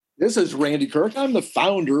This is Randy Kirk. I'm the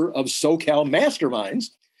founder of SoCal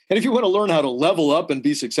Masterminds. And if you want to learn how to level up and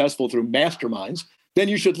be successful through masterminds, then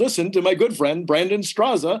you should listen to my good friend, Brandon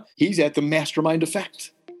Straza. He's at the Mastermind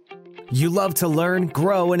Effect. You love to learn,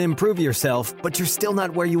 grow, and improve yourself, but you're still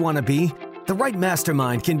not where you want to be? The right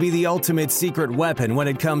mastermind can be the ultimate secret weapon when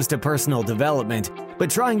it comes to personal development,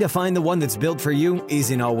 but trying to find the one that's built for you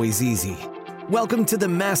isn't always easy. Welcome to the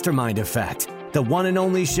Mastermind Effect, the one and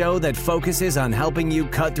only show that focuses on helping you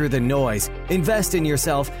cut through the noise, invest in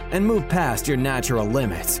yourself, and move past your natural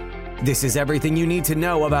limits. This is everything you need to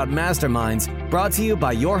know about masterminds, brought to you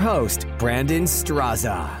by your host, Brandon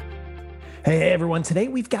Straza. Hey everyone, today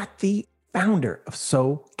we've got the founder of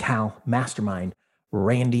SoCal Mastermind,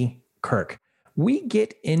 Randy Kirk. We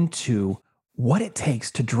get into what it takes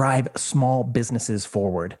to drive small businesses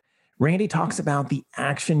forward. Randy talks about the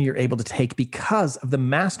action you're able to take because of the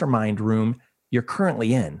mastermind room you're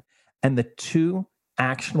currently in, and the 2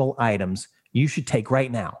 actionable items you should take right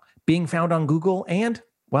now, being found on Google, and,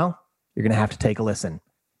 well, you're going to have to take a listen.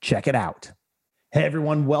 Check it out. Hey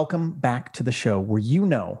everyone, welcome back to the show where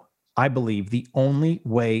I believe the only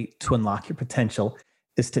way to unlock your potential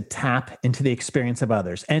is to tap into the experience of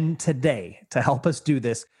others. And today, to help us do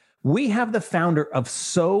this, we have the founder of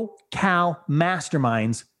SoCal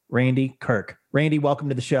Masterminds, Randy Kirk. Randy, welcome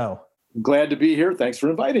to the show. Glad to be here. Thanks for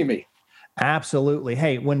inviting me. Absolutely.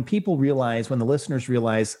 Hey, when the listeners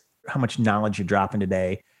realize how much knowledge you're dropping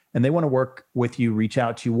today, and they want to work with you, reach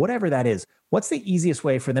out to you, whatever that is, what's the easiest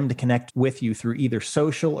way for them to connect with you through either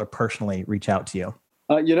social or personally reach out to you?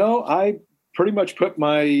 I pretty much put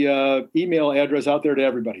my email address out there to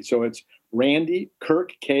everybody. So it's Randy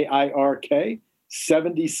Kirk, Kirk,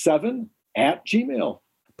 77 @gmail.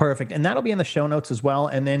 Perfect. And that'll be in the show notes as well.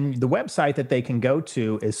 And then the website that they can go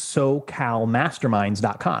to is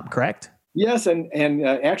socalmasterminds.com, correct? Yes. And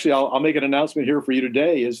actually, I'll make an announcement here for you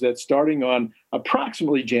today is that starting on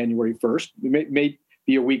approximately January 1st, it may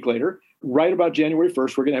be a week later, right about January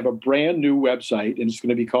 1st, we're going to have a brand new website, and it's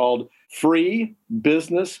going to be called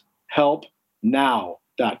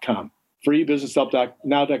freebusinesshelpnow.com,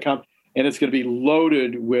 freebusinesshelpnow.com. And it's going to be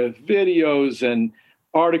loaded with videos and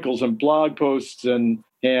articles and blog posts and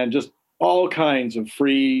just all kinds of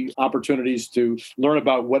free opportunities to learn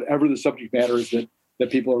about whatever the subject matter is that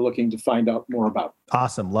people are looking to find out more about.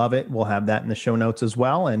 Awesome. Love it. We'll have that in the show notes as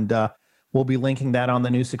well. And we'll be linking that on the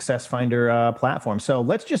new Success Finder platform. So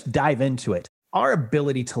let's just dive into it. Our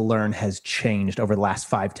ability to learn has changed over the last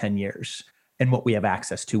 5-10 years and what we have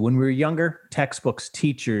access to. When we were younger, textbooks,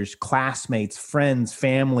 teachers, classmates, friends,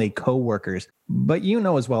 family, coworkers. But you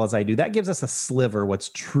know as well as I do, that gives us a sliver what's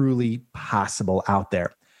truly possible out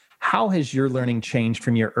there. How has your learning changed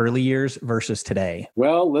from your early years versus today?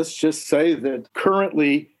 Well, let's just say that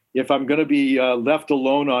currently, if I'm going to be left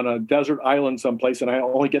alone on a desert island someplace and I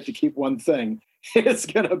only get to keep one thing, it's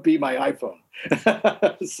going to be my iPhone.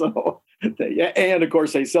 And of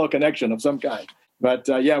course, a cell connection of some kind. But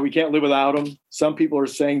we can't live without them. Some people are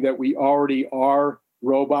saying that we already are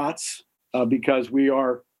robots because we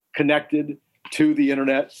are connected to the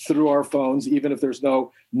internet through our phones, even if there's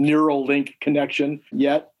no neural link connection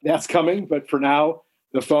yet. That's coming. But for now,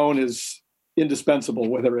 the phone is indispensable,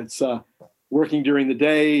 whether it's working during the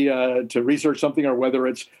day to research something or whether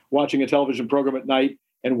it's watching a television program at night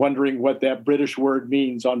and wondering what that British word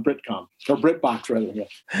means on Britcom, or BritBox rather. Yeah.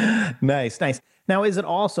 Nice. Now, is it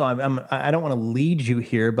also, I don't want to lead you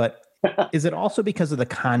here, but is it also because of the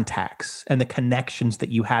contacts and the connections that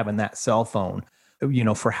you have in that cell phone,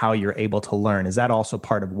 for how you're able to learn? Is that also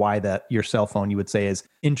part of why your cell phone, you would say, is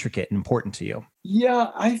intricate and important to you?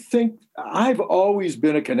 Yeah, I think I've always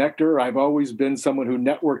been a connector. I've always been someone who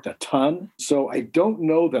networked a ton. So I don't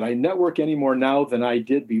know that I network any more now than I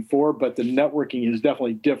did before, but the networking is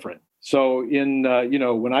definitely different. So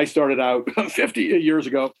when I started out 50 years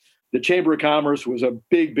ago, the Chamber of Commerce was a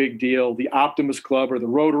big, big deal. The Optimist Club or the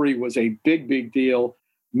Rotary was a big, big deal.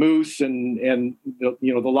 Moose and the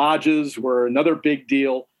lodges were another big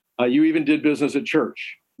deal. You even did business at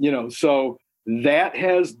church, so that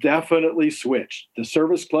has definitely switched. The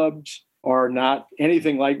service clubs are not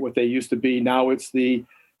anything like what they used to be. Now it's the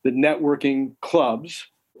networking clubs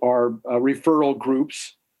or referral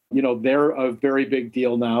groups. They're a very big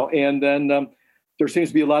deal now. And then there seems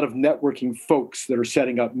to be a lot of networking folks that are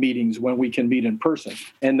setting up meetings when we can meet in person.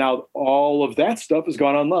 And now all of that stuff has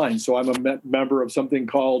gone online. So I'm a member of something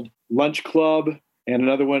called Lunch Club and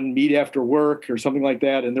another one, Meet After Work or something like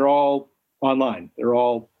that. And they're all online.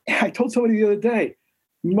 I told somebody the other day,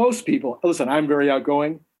 most people, listen, I'm very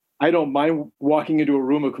outgoing. I don't mind walking into a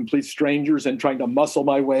room of complete strangers and trying to muscle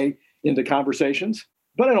my way into conversations,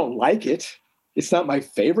 but I don't like it. It's not my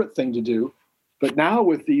favorite thing to do. But now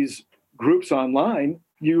with these groups online,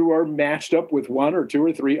 you are matched up with one or two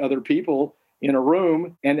or three other people in a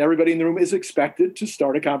room, and everybody in the room is expected to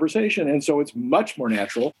start a conversation. And so it's much more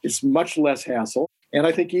natural. It's much less hassle. And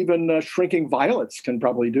I think even shrinking violets can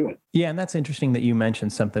probably do it. Yeah. And that's interesting that you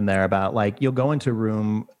mentioned something there about like, you'll go into a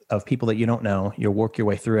room of people that you don't know, you'll work your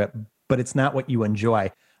way through it, but it's not what you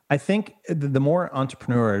enjoy. I think the more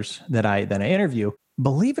entrepreneurs that I interview,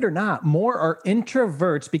 believe it or not, more are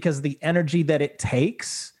introverts because of the energy that it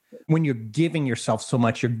takes. When you're giving yourself so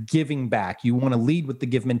much, you're giving back. You want to lead with the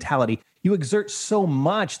give mentality. You exert so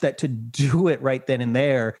much that to do it right then and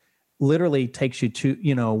there literally takes you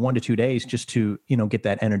 1 to 2 days just to, get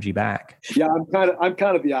that energy back. Yeah, I'm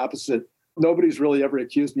kind of the opposite. Nobody's really ever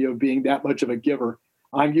accused me of being that much of a giver.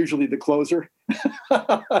 I'm usually the closer.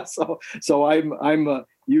 so I'm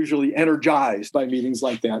usually energized by meetings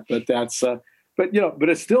like that. But that's but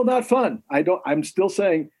it's still not fun. I'm still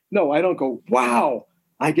saying, no, I don't go, wow,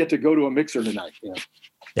 I get to go to a mixer tonight.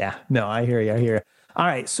 Yeah, no, I hear you. All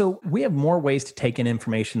right. So we have more ways to take in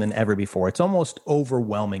information than ever before. It's almost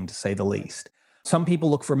overwhelming to say the least. Some people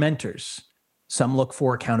look for mentors. Some look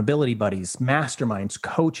for accountability buddies, masterminds,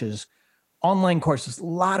 coaches, online courses, a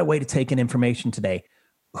lot of way to take in information today.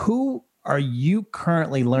 Who are you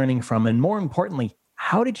currently learning from? And more importantly,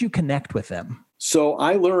 how did you connect with them? So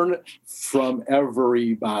I learn from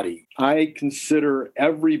everybody. I consider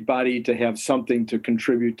everybody to have something to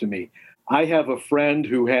contribute to me. I have a friend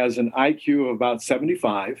who has an IQ of about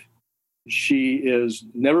 75. She is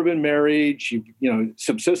never been married. She,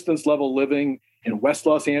 subsistence level living in West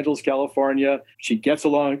Los Angeles, California. She gets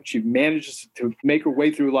along. She manages to make her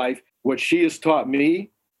way through life. What she has taught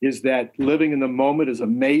me is that living in the moment is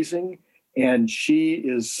amazing. And she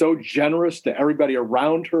is so generous to everybody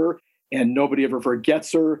around her, and nobody ever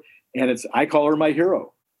forgets her. And I call her my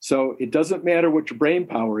hero. So it doesn't matter what your brain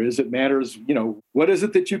power is. It matters, what is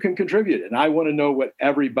it that you can contribute? And I want to know what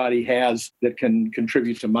everybody has that can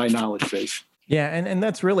contribute to my knowledge base. Yeah. And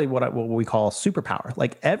that's really what we call superpower.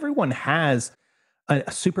 Like everyone has a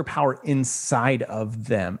superpower inside of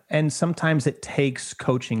them. And sometimes it takes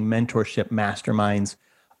coaching, mentorship, masterminds,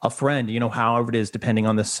 a friend, however it is, depending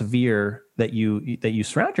on the severe that you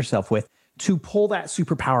surround yourself with, to pull that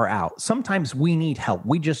superpower out. Sometimes we need help.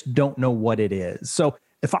 We just don't know what it is. So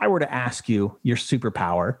if I were to ask you your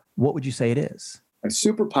superpower, what would you say it is? My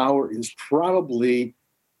superpower is probably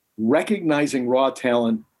recognizing raw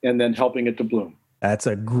talent and then helping it to bloom. That's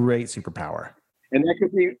a great superpower. And it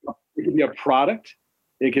could be a product,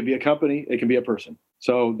 it could be a company, it can be a person.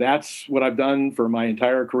 So that's what I've done for my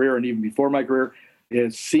entire career, and even before my career,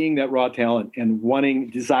 is seeing that raw talent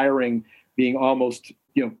and desiring, being almost,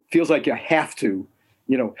 feels like you have to,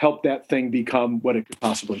 help that thing become what it could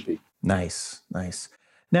possibly be. Nice.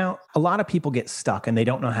 Now, a lot of people get stuck and they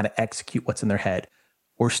don't know how to execute what's in their head.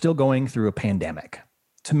 We're still going through a pandemic.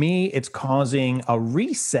 To me, it's causing a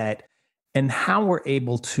reset in how we're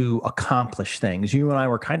able to accomplish things. You and I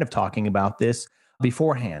were kind of talking about this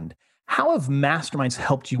beforehand. How have masterminds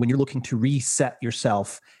helped you when you're looking to reset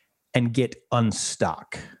yourself and get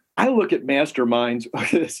unstuck? I look at masterminds.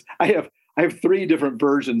 I have 3 different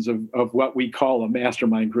versions of what we call a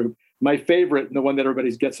mastermind group. My favorite, and the one that everybody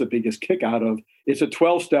gets the biggest kick out of, is a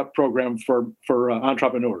 12-step program for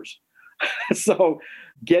entrepreneurs. So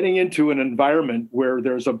getting into an environment where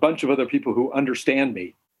there's a bunch of other people who understand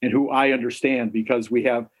me and who I understand, because we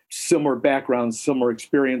have similar backgrounds, similar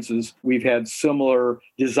experiences. We've had similar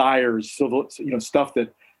desires, stuff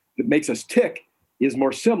that makes us tick is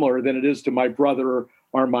more similar than it is to my brother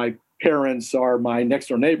or my parents or my next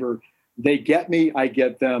door neighbor. They get me, I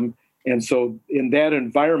get them. And so in that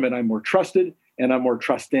environment, I'm more trusted and I'm more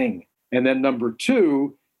trusting. And then number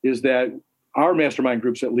 2 is that our mastermind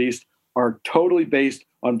groups, at least, are totally based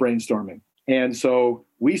on brainstorming. And so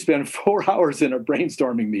we spend 4 hours in a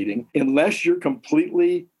brainstorming meeting. Unless you're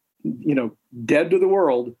completely, dead to the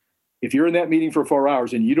world, if you're in that meeting for 4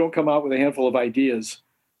 hours and you don't come out with a handful of ideas,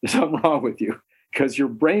 there's something wrong with you, because you're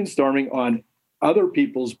brainstorming on other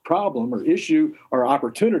people's problem or issue or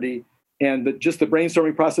opportunity. And just the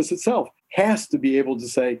brainstorming process itself has to be able to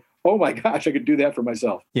say, oh my gosh, I could do that for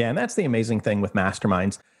myself. Yeah. And that's the amazing thing with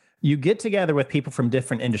masterminds. You get together with people from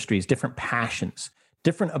different industries, different passions,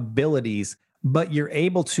 different abilities, but you're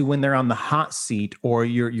able to, when they're on the hot seat or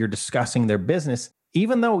you're discussing their business,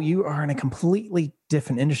 even though you are in a completely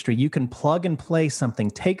different industry, you can plug and play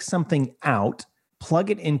something, take something out,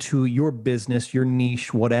 plug it into your business, your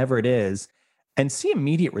niche, whatever it is, and see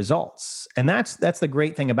immediate results. And that's the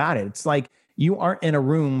great thing about it. It's like you aren't in a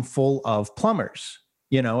room full of plumbers.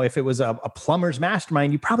 If it was a plumber's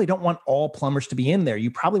mastermind, you probably don't want all plumbers to be in there.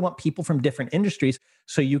 You probably want people from different industries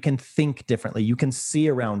so you can think differently. You can see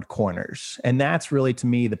around corners. And that's really, to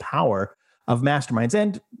me, the power of masterminds.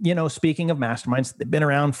 And, speaking of masterminds, they've been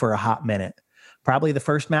around for a hot minute. Probably the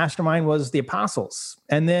first mastermind was the Apostles.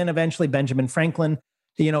 And then eventually Benjamin Franklin,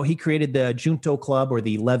 he created the Junto Club, or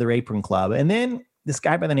the Leather Apron Club. And then this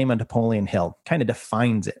guy by the name of Napoleon Hill kind of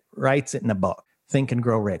defines it, writes it in a book, Think and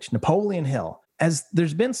Grow Rich. Napoleon Hill. As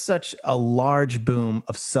there's been such a large boom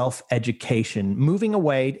of self-education, moving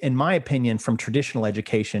away, in my opinion, from traditional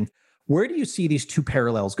education, where do you see these two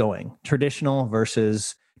parallels going? Traditional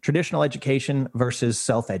education versus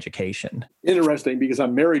self-education? Interesting, because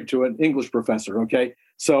I'm married to an English professor, okay?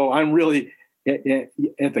 So I'm really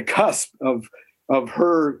at the cusp of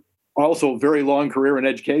her also very long career in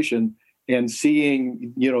education and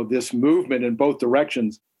seeing, this movement in both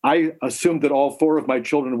directions. I assumed that all 4 of my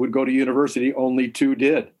children would go to university. Only 2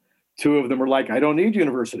 did. 2 of them were like, I don't need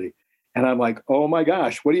university. And I'm like, oh my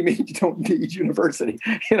gosh, what do you mean you don't need university?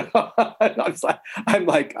 I'm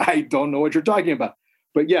like, I don't know what you're talking about.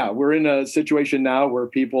 But yeah, we're in a situation now where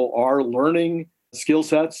people are learning skill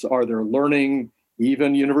sets, or they're learning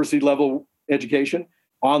even university level education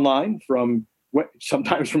online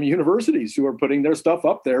sometimes from universities who are putting their stuff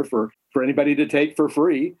up there for anybody to take for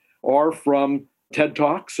free, or from TED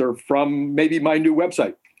Talks, or from maybe my new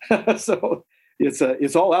website. So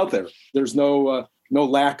it's all out there. There's no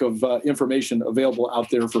lack of information available out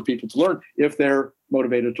there for people to learn if they're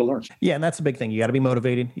motivated to learn. Yeah, and that's a big thing. You got to be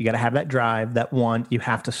motivated. You got to have that drive, that want. You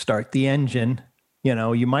have to start the engine.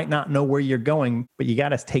 You might not know where you're going, but you got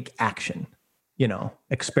to take action.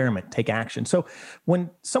 Experiment, take action. So when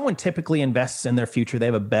someone typically invests in their future, they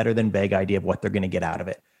have a better than vague idea of what they're going to get out of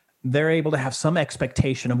it. They're able to have some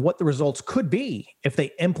expectation of what the results could be if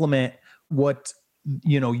they implement what,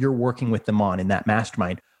 you're working with them on in that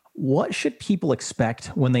mastermind. What should people expect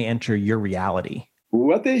when they enter your reality?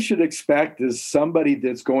 What they should expect is somebody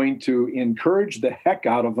that's going to encourage the heck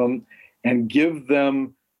out of them and give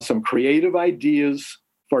them some creative ideas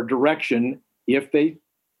for direction if they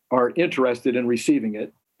are interested in receiving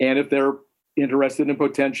it, and if they're interested in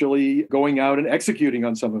potentially going out and executing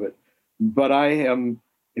on some of it. But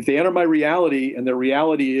if they enter my reality and their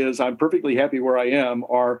reality is I'm perfectly happy where I am,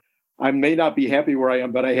 or I may not be happy where I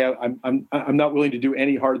am, but I'm not willing to do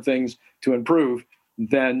any hard things to improve,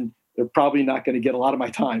 then they're probably not going to get a lot of my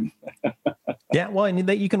time. Yeah, well, and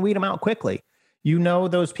that you can weed them out quickly.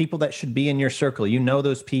 Those people that should be in your circle.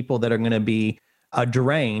 Those people that are going to be a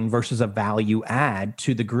drain versus a value add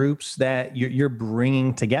to the groups that you're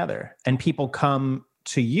bringing together. And people come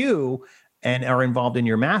to you and are involved in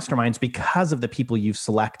your masterminds because of the people you've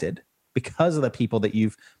selected, because of the people that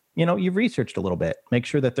you've researched a little bit. Make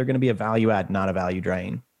sure that they're going to be a value add, not a value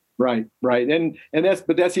drain. Right. And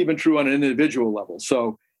that's even true on an individual level.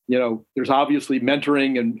 So, there's obviously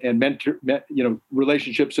mentoring and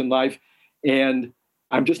relationships in life. And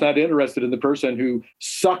I'm just not interested in the person who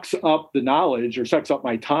sucks up the knowledge or sucks up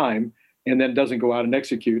my time and then doesn't go out and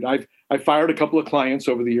execute. I've fired a couple of clients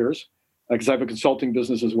over the years because I have a consulting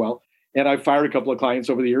business as well. And I've fired a couple of clients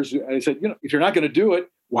over the years. I said, if you're not going to do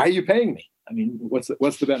it, why are you paying me? I mean, what's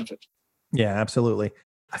the benefit? Yeah, absolutely.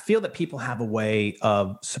 I feel that people have a way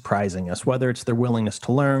of surprising us, whether it's their willingness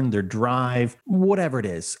to learn, their drive, whatever it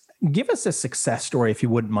is. Give us a success story, if you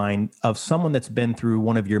wouldn't mind, of someone that's been through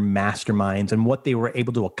one of your masterminds and what they were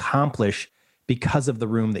able to accomplish because of the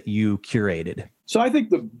room that you curated. So I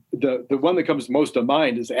think the one that comes most to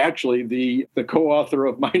mind is actually the co-author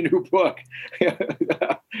of my new book,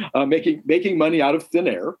 Making Money Out of Thin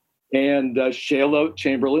Air. And Shayla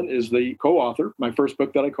Chamberlain is the co-author, my first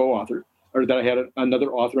book that I co-authored, or that I had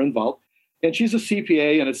another author involved. And she's a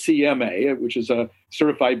CPA and a CMA, which is a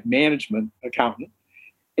certified management accountant.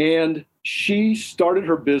 And she started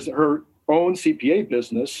her own CPA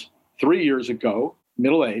business 3 years ago,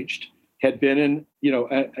 middle-aged, had been in,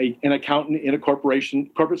 an accountant in a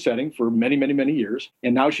corporate setting for many, many, many years.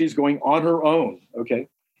 And now she's going on her own. Okay.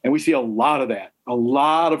 And we see a lot of that. A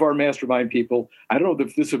lot of our mastermind people, I don't know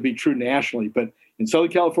if this would be true nationally, but in Southern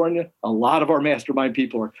California, a lot of our mastermind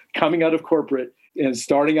people are coming out of corporate and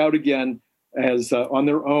starting out again as on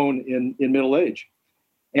their own in middle age.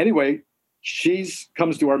 Anyway, she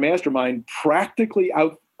comes to our mastermind practically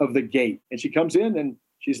out of the gate. And she comes in and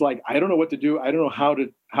she's like, I don't know what to do. I don't know how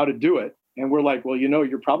to do it. And we're like, well,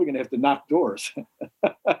 you're probably going to have to knock doors.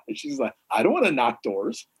 She's like, I don't want to knock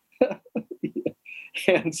doors.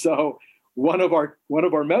 And so one of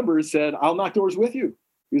our members said, I'll knock doors with you.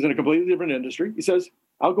 He was in a completely different industry. He says,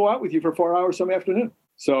 I'll go out with you for 4 hours some afternoon.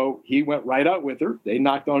 So he went right out with her. They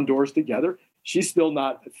knocked on doors together. She's still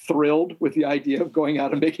not thrilled with the idea of going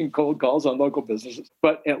out and making cold calls on local businesses,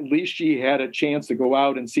 but at least she had a chance to go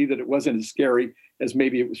out and see that it wasn't as scary as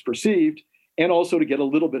maybe it was perceived, and also to get a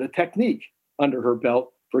little bit of technique under her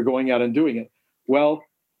belt for going out and doing it. Well,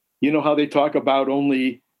 you know how they talk about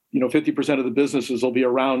only, 50% of the businesses will be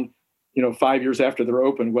around, 5 years after they're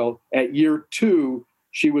open. Well, at year 2,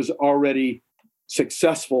 she was already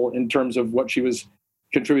successful in terms of what she was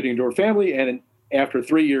contributing to her family. And after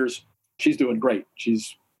 3 years, she's doing great.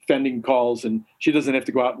 She's fending calls and she doesn't have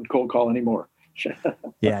to go out and cold call anymore.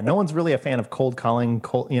 Yeah, no one's really a fan of cold calling,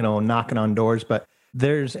 knocking on doors, but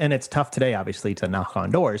and it's tough today, obviously, to knock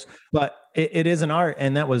on doors, but it is an art.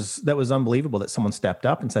 And that was unbelievable that someone stepped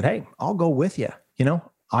up and said, hey, I'll go with you.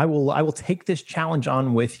 I will take this challenge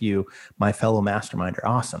on with you, my fellow masterminder.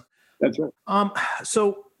 Awesome. That's right.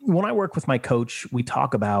 So when I work with my coach, we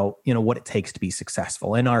talk about, what it takes to be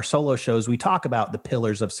successful. In our solo shows, we talk about the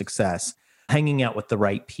pillars of success: hanging out with the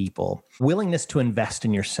right people, willingness to invest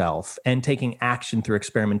in yourself, and taking action through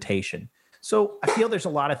experimentation. So I feel there's a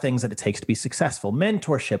lot of things that it takes to be successful: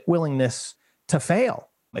 mentorship, willingness to fail,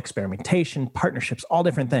 experimentation, partnerships, all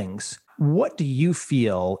different things. What do you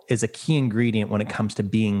feel is a key ingredient when it comes to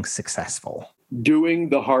being successful? Doing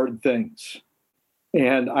the hard things.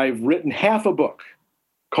 And I've written half a book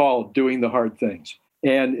called Doing the Hard Things.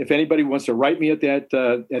 And if anybody wants to write me at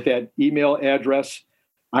that email address,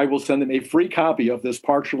 I will send them a free copy of this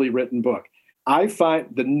partially written book. I find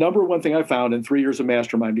the number one thing I found in 3 years of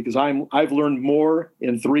mastermind, because I've learned more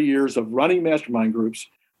in 3 years of running mastermind groups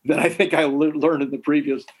than I think I learned in the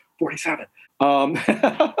previous 47.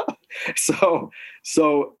 So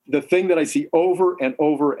the thing that I see over and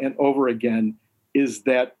over and over again is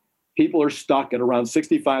that people are stuck at around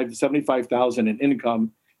 65 to 75,000 in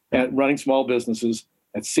income at running small businesses.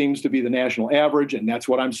 That seems to be the national average, and that's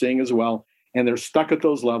what I'm seeing as well. And they're stuck at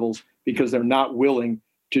those levels because they're not willing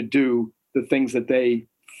to do the things that they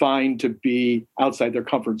find to be outside their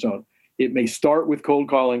comfort zone. It may start with cold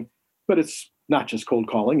calling, but it's not just cold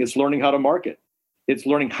calling. It's learning how to market. It's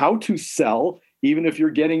learning how to sell, even if you're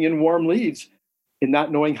getting in warm leads, and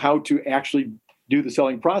not knowing how to actually do the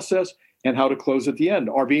selling process and how to close at the end,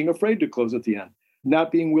 or being afraid to close at the end,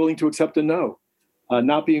 not being willing to accept a no,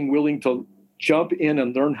 not being willing to jump in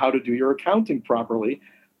and learn how to do your accounting properly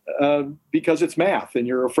because it's math and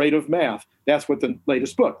you're afraid of math. That's what the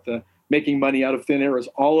latest book, the Making Money Out of Thin Air, is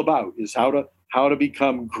all about, is how to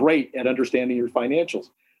become great at understanding your financials.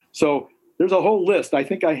 So there's a whole list. I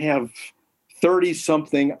think I have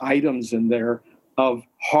 30-something items in there of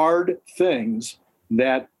hard things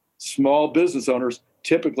that small business owners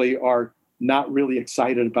typically are not really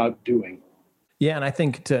excited about doing. Yeah, and I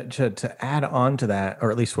think to add on to that,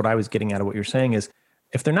 or at least what I was getting out of what you're saying, is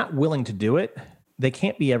if they're not willing to do it, they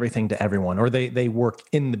can't be everything to everyone, or they work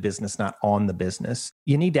in the business, not on the business.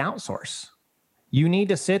 You need to outsource. You need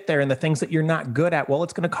to sit there and the things that you're not good at, well,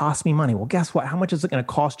 it's going to cost me money. Well, guess what? How much is it going to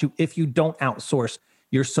cost you if you don't outsource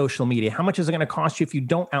your social media? How much is it going to cost you if you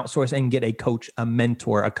don't outsource and get a coach, a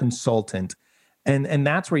mentor, a consultant? And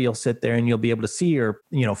that's where you'll sit there and you'll be able to see your,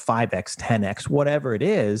 5X, 10X, whatever it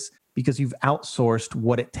is, because you've outsourced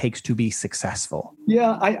what it takes to be successful.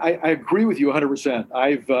 Yeah, I agree with you 100%.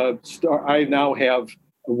 I now have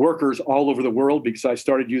workers all over the world because I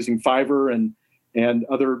started using Fiverr and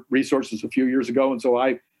other resources a few years ago. And so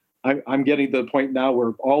I'm getting to the point now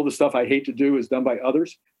where all the stuff I hate to do is done by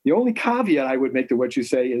others. The only caveat I would make to what you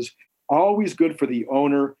say is always good for the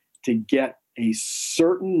owner to get a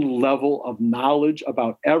certain level of knowledge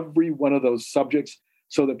about every one of those subjects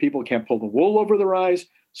so that people can't pull the wool over their eyes,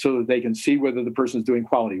 so that they can see whether the person's doing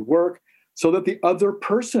quality work, so that the other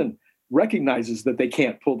person recognizes that they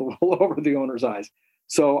can't pull the wool over the owner's eyes.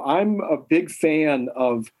 So I'm a big fan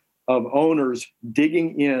of owners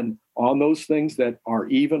digging in on those things that are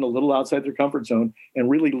even a little outside their comfort zone and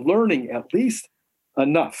really learning at least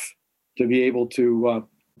enough to be able to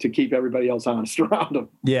keep everybody else honest around them.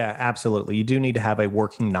 Yeah, absolutely. You do need to have a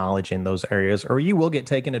working knowledge in those areas, or you will get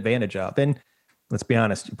taken advantage of. And let's be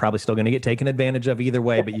honest, you're probably still going to get taken advantage of either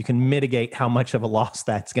way, but you can mitigate how much of a loss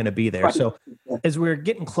that's going to be there. Right. So as we're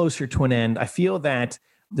getting closer to an end, I feel that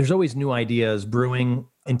there's always new ideas brewing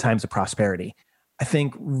in times of prosperity. I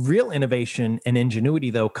think real innovation and ingenuity,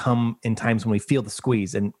 though, come in times when we feel the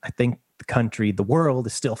squeeze. And I think the country, the world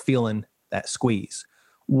is still feeling that squeeze.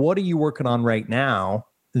 What are you working on right now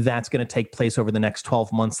that's going to take place over the next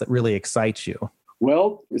 12 months that really excites you?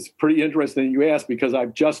 Well, it's pretty interesting that you asked, because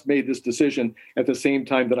I've just made this decision at the same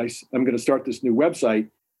time that I'm going to start this new website.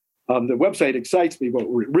 The website excites me. What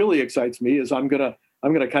really excites me is I'm going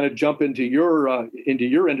to kind of jump into your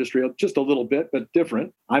industry just a little bit, but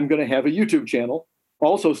different. I'm going to have a YouTube channel,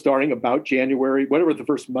 also starting about January, whatever the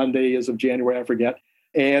first Monday is of January, I forget.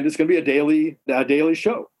 And it's going to be a daily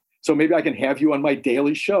show. So maybe I can have you on my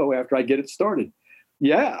daily show after I get it started.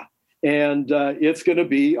 Yeah. And it's going to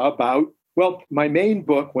be about, well, my main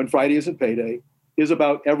book, When Friday Isn't Payday, is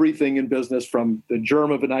about everything in business, from the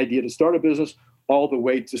germ of an idea to start a business all the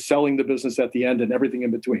way to selling the business at the end and everything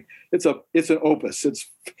in between. It's an opus. It's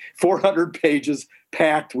 400 pages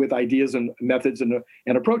packed with ideas and methods and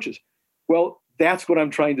approaches. Well, that's what I'm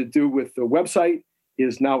trying to do with the website,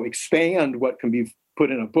 is now expand what can be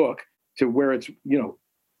put in a book to where it's,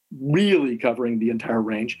 really covering the entire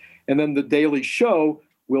range. And then the daily show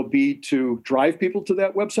will be to drive people to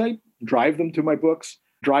that website, drive them to my books,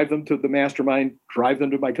 drive them to the mastermind, drive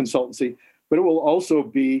them to my consultancy. But it will also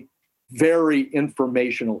be very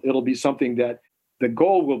informational. It'll be something that the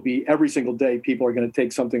goal will be every single day, people are going to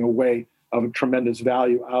take something away of tremendous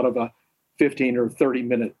value out of a 15 or 30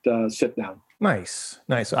 minute sit down. Nice.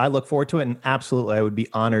 I look forward to it. And absolutely, I would be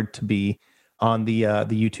honored to be on the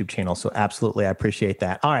YouTube channel. So absolutely, I appreciate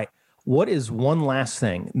that. All right. What is one last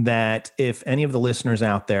thing that, if any of the listeners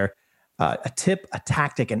out there, a tip, a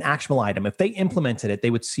tactic, an actionable item, if they implemented it,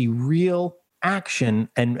 they would see real action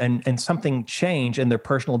and something change in their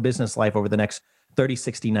personal business life over the next 30,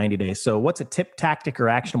 60, 90 days. So what's a tip, tactic, or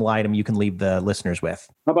actionable item you can leave the listeners with?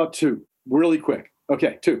 How about two? Really quick.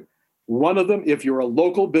 Okay, two. One of them, if you're a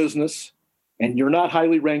local business and you're not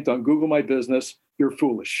highly ranked on Google My Business, you're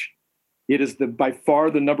foolish. It is by far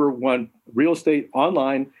the number one real estate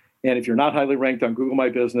online. And if you're not highly ranked on Google My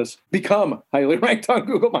Business, become highly ranked on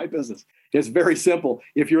Google My Business. It's very simple.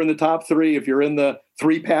 If you're in the top three, if you're in the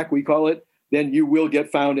 3-pack, we call it, then you will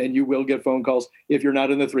get found and you will get phone calls. If you're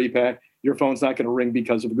not in the 3-pack, your phone's not going to ring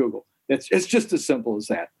because of Google. It's just as simple as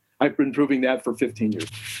that. I've been proving that for 15 years.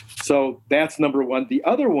 So that's number one. The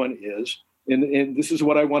other one is, and this is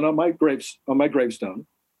what I want on my gravestone,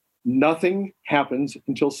 nothing happens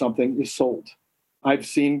until something is sold. I've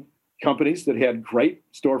seen companies that had great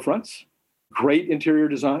storefronts, great interior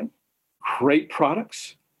design, great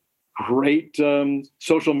products, great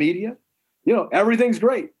social media. Everything's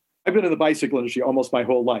great. I've been in the bicycle industry almost my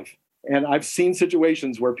whole life. And I've seen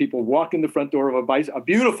situations where people walk in the front door of a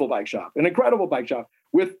beautiful bike shop, an incredible bike shop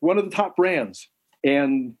with one of the top brands,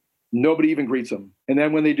 and nobody even greets them. And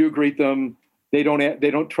then when they do greet them, they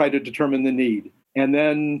don't try to determine the need. And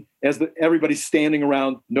then as everybody's standing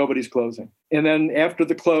around, nobody's closing. And then after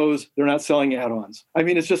the close, they're not selling add-ons. I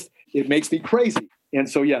mean, it makes me crazy. And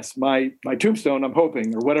so, yes, my tombstone, I'm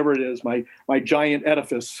hoping, or whatever it is, my giant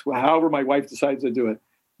edifice, however my wife decides to do it,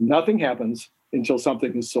 nothing happens until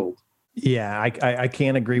something is sold. Yeah, I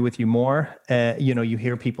can't agree with you more. You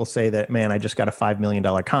hear people say that, man, I just got a $5 million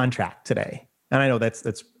contract today. And I know that's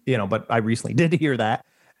but I recently did hear that.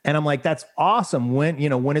 And I'm like, that's awesome. When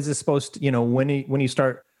is this supposed to, when you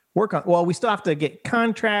start work on, well, we still have to get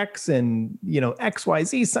contracts and,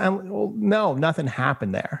 XYZ. Well, no, nothing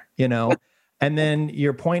happened there, And then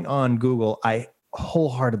your point on Google, I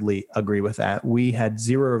wholeheartedly agree with that. We had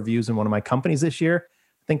 0 reviews in one of my companies this year.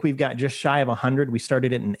 I think we've got just shy of 100. We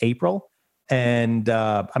started it in April. And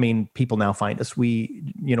people now find us.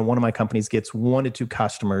 One of my companies gets 1 to 2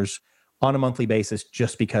 customers on a monthly basis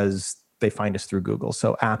just because they find us through Google.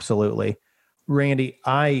 So absolutely. Randy,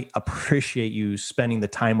 I appreciate you spending the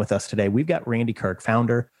time with us today. We've got Randy Kirk,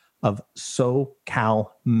 founder of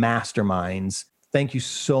SoCal Masterminds. Thank you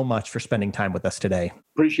so much for spending time with us today.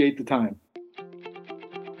 Appreciate the time.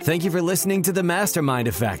 Thank you for listening to The Mastermind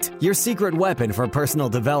Effect, your secret weapon for personal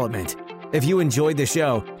development. If you enjoyed the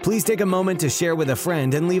show, please take a moment to share with a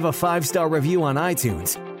friend and leave a 5-star review on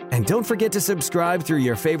iTunes. And don't forget to subscribe through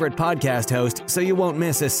your favorite podcast host so you won't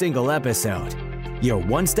miss a single episode. You're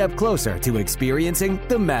one step closer to experiencing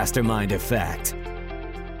the Mastermind Effect.